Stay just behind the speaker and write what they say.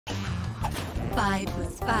5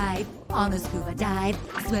 plus 5 on a scuba dive,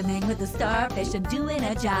 swimming with the starfish and doing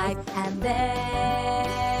a jive. And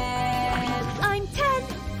then I'm 10,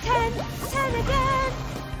 10, 10 again.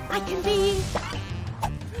 I can be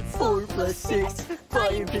 4 plus 6,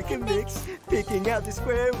 buying pick and mix, picking out the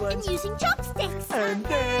square ones and using chopsticks. And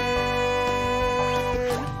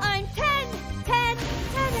then I'm 10, 10,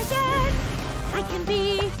 10 again. I can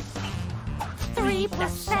be 3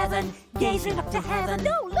 plus 7, gazing up to heaven.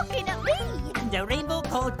 No, looking at me. And a rainbow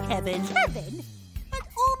called Kevin. Kevin? And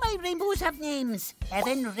all my rainbows have names.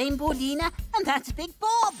 Kevin, Rainbow Lena, and that's Big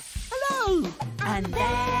Bob. Hello. And then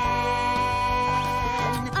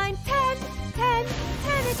I'm 10, 10,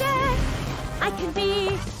 10 again. I can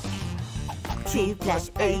be 2 plus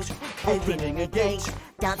 8, opening a gate,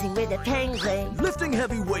 Dancing with a penguin. lifting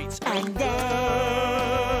heavy weights. And then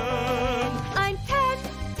I'm 10,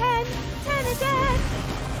 10, 10 again.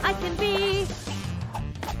 I can be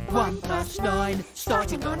 1 plus 9,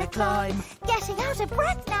 starting on a climb, getting out of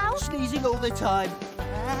breath now. sneezing all the time.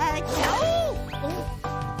 I'm 10,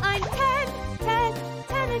 10,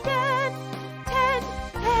 10 again. 10,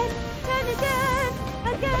 10, 10 again.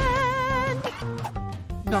 Again.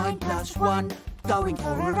 9 plus 1, going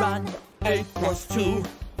for a run. 8 plus 2,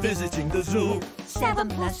 visiting the zoo. 7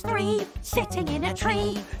 plus 3, sitting in a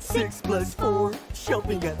tree. 6 plus 4,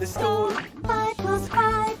 shopping at the store. 5 plus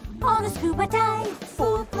 5, on a scuba dive.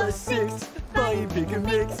 4 plus 6, buying pick and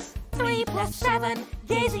mix. 3 plus 7,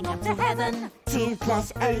 gazing up to heaven. 2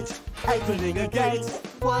 plus 8, opening a gate.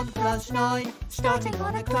 1 plus 9, starting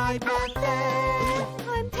on a climb. And then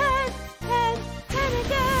I'm 10, 10, 10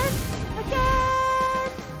 again.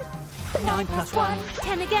 Again. 9 plus 1,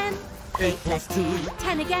 10 again. 8 plus 2,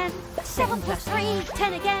 10 again. 7 plus 3,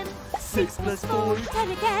 10 again. 6 plus 4,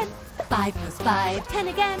 10 again. 5 plus 5, 10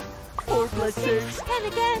 again. 4 plus 6. 10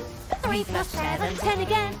 again. 3 plus 7, 10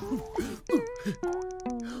 again.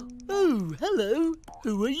 Oh, hello.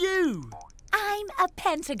 Who are you? I'm a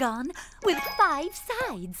pentagon with 5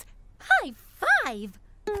 sides. High five.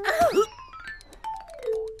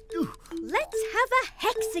 Let's have a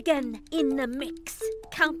hexagon in the mix.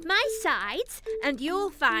 Count my sides and you'll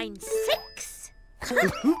find 6.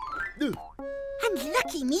 And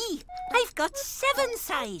lucky me, I've got 7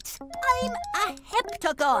 sides. I'm a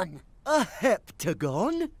heptagon. A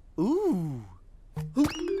heptagon? Ooh. Ooh.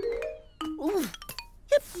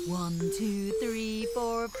 1, 2, 3,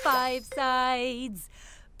 4, 5 sides.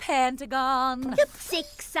 Pentagon.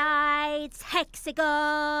 6 sides,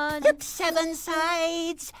 hexagon. 7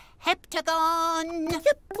 sides, heptagon.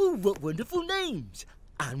 Oh, what wonderful names.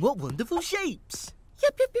 And what wonderful shapes.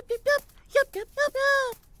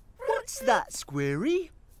 What's that,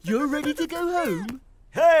 Squirry? You're ready to go home?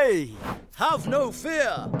 Hey! Have no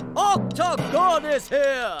fear! Octagon is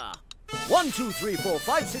here! 1, 2, 3, 4,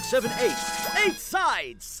 5, 6, 7, 8. 8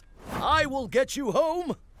 sides! I will get you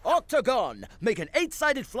home. Octagon, make an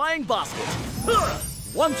 8-sided flying basket.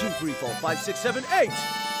 1, 2, 3, 4, 5, 6, 7, 8.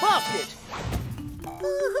 Basket!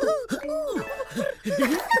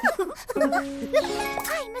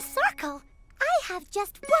 I'm a circle. I have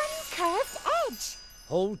just one curved edge.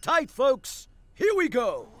 Hold tight, folks. Here we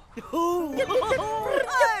go. Hey!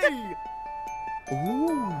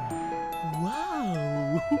 Ooh,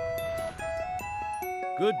 wow.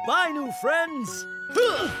 Goodbye, new friends.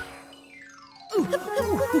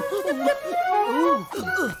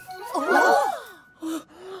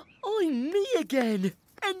 I'm me again.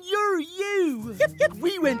 And you're you.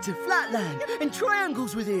 We went to Flatland, and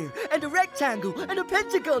triangles were there, and a rectangle, and a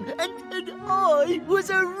pentagon, and I was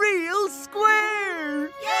a real square.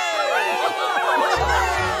 Yay!